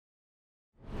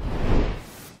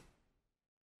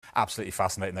Absolutely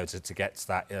fascinating, though, to get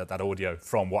that audio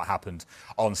from what happened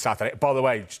on Saturday. By the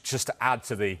way, just to add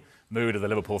to the mood of the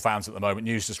Liverpool fans at the moment,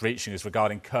 news just reaching us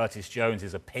regarding Curtis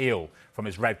Jones's appeal from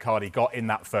his red card he got in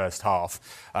that first half,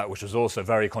 which was also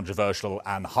very controversial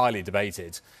and highly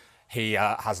debated. He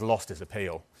has lost his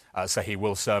appeal. So he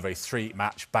will serve a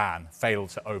 3-match ban,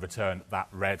 failed to overturn that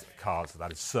red card. So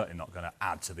that is certainly not going to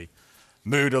add to the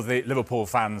mood of the Liverpool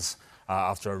fans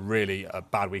after a really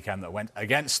bad weekend that went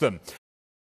against them.